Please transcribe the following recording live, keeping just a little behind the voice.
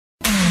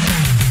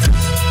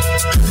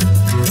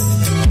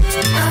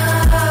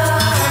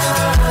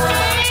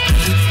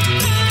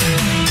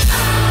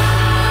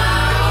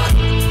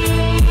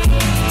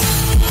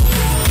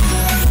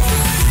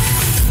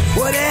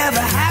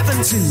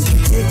attitude,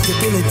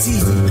 predictability.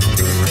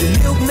 The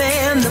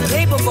milkman, the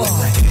paper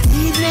boy,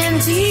 evening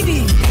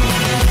TV.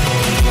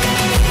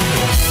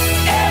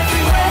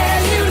 Everywhere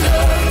you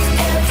look,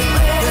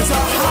 there's a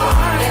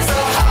heart,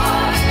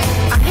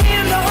 a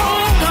hand to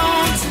hold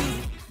on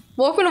to.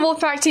 Welcome to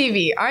Wolfpack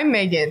TV. I'm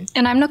Megan.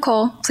 And I'm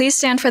Nicole. Please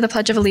stand for the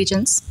Pledge of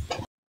Allegiance.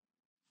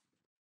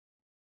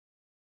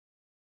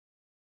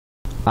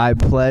 I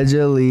pledge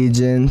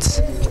allegiance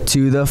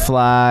to the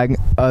flag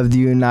of the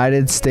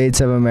United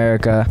States of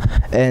America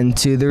and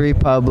to the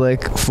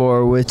republic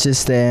for which it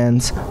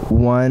stands,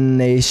 one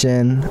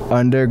nation,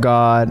 under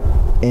God,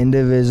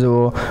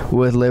 indivisible,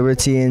 with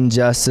liberty and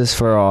justice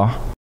for all.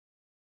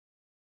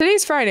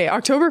 Today's Friday,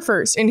 October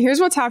 1st, and here's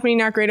what's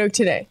happening at Great Oak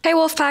today. Hey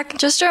Wolfpack,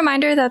 just a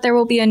reminder that there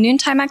will be a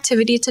noontime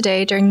activity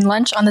today during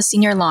lunch on the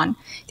senior lawn.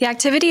 The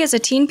activity is a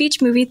Teen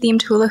Beach Movie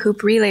themed hula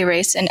hoop relay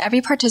race, and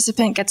every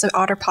participant gets an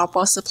otter pop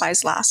while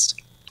supplies last.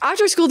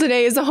 After school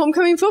today is the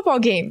homecoming football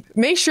game.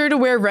 Make sure to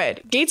wear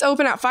red. Gates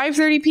open at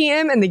 5:30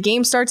 p.m. and the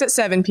game starts at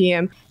 7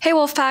 p.m. Hey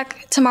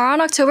Wolfpack, tomorrow on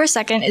October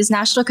 2nd is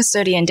National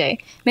Custodian Day.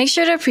 Make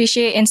sure to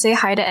appreciate and say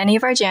hi to any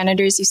of our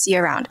janitors you see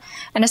around.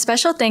 And a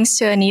special thanks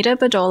to Anita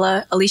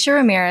Badola, Alicia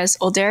Ramirez,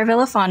 Oldera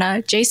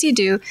Villafana, JC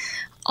Du,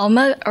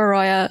 Alma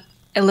Arroyo,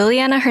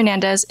 Liliana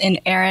Hernandez,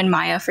 and Aaron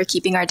Maya for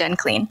keeping our den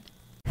clean.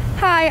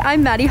 Hi,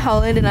 I'm Maddie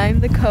Holland, and I'm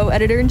the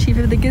co-editor-in-chief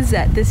of the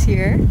Gazette this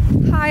year.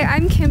 Hi,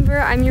 I'm Kimber.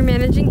 I'm your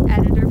managing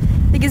editor.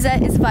 The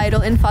Gazette is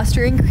vital in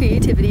fostering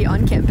creativity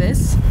on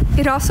campus.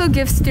 It also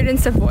gives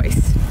students a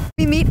voice.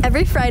 We meet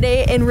every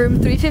Friday in room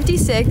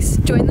 356.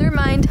 Join the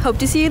Remind. Hope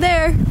to see you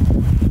there.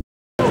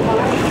 I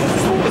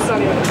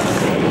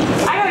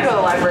gotta go to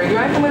the library. Do you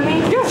want to come with me?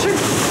 Yeah, sure.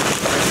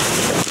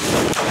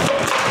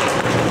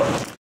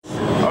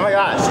 Oh my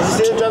gosh, did you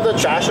see them dump the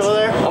trash over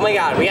there? Oh my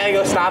god, we gotta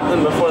go stop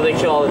them before they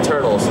kill all the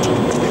turtles.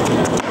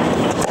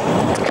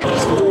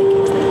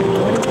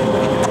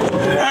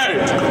 Hey!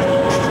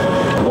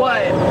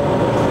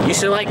 What? You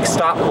should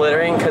stop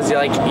littering because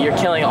you're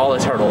killing all the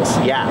turtles.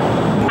 Yeah.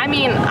 I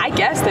mean, I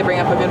guess they bring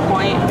up a good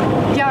point.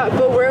 Yeah,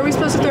 but where are we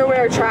supposed to throw away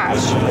our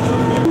trash?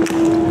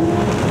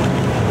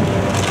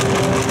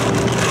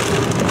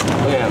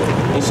 Look at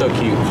him, he's so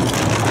cute.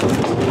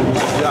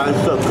 Yeah,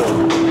 it's so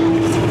cool.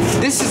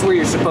 This is where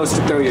you're supposed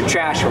to throw your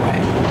trash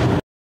away.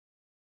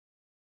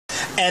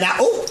 And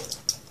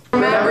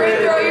Remember to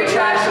throw your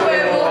trash away,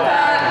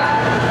 Wolfpack.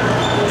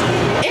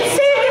 It's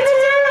saving the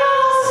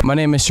turtles! My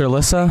name is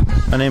Sherlissa,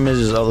 My name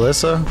is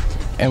Alyssa.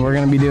 and we're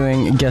going to be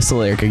doing Guess the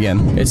Lyric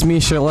again. It's me,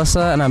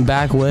 Sherlissa, and I'm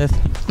back with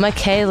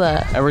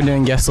Michaela. and we're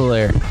doing Guess the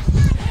Lyric.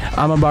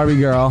 I'm a Barbie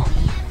girl.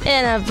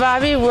 In a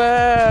Barbie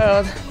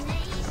world.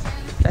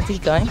 That's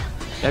keep going.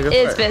 Yeah, go for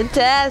It's it.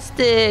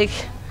 fantastic.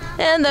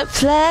 And the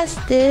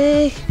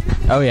plastic.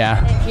 Oh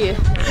yeah. Thank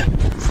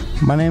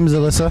you. My name is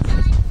Alyssa.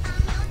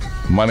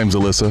 My name's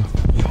Alyssa.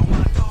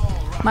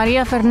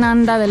 Maria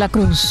Fernanda de la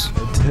Cruz.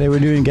 Today we're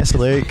doing Guess the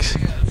Lyrics.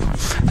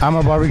 I'm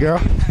a Barbie girl.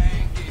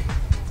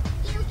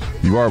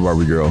 You are a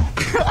Barbie girl.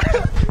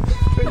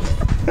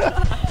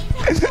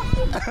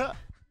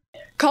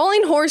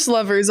 Calling horse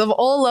lovers of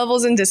all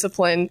levels and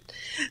discipline.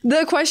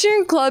 The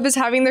Equestrian Club is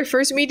having their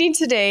first meeting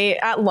today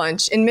at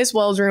lunch in Miss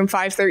Wells' room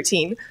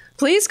 513.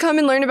 Please come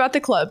and learn about the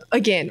club.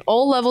 Again,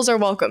 all levels are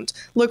welcomed.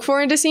 Look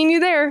forward to seeing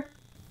you there.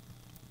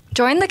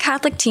 Join the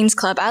Catholic Teens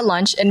Club at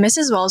lunch in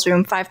Mrs. Wells'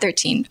 room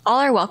 513. All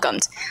are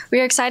welcomed. We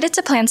are excited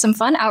to plan some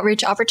fun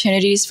outreach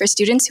opportunities for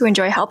students who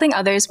enjoy helping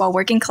others while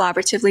working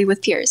collaboratively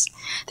with peers.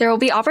 There will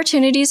be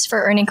opportunities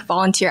for earning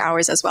volunteer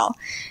hours as well.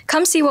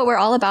 Come see what we're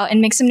all about and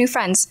make some new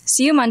friends.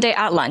 See you Monday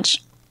at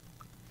lunch.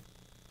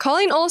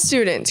 Calling all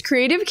students,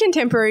 Creative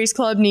Contemporaries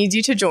Club needs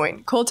you to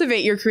join.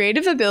 Cultivate your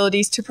creative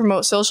abilities to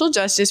promote social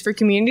justice for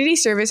community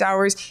service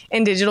hours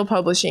and digital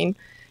publishing.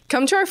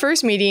 Come to our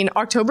first meeting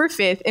October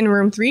 5th in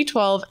room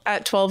 312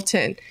 at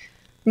 12:10.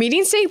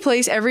 Meetings take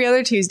place every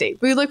other Tuesday.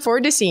 We look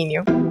forward to seeing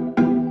you.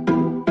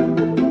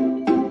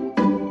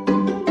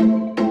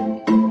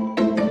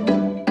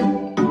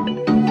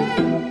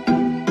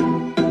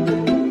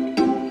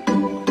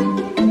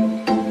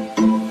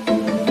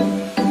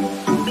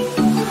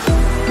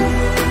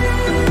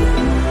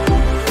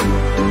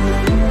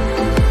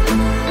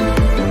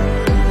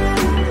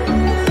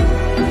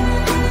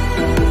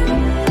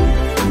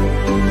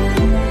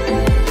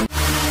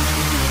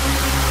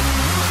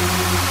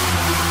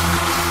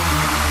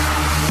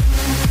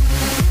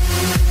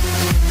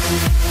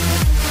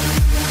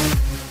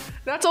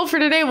 That's all for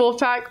today,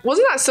 Wolfpack.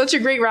 Wasn't that such a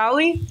great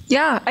rally?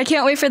 Yeah, I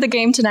can't wait for the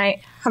game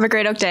tonight. Have a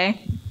great Oak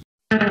day.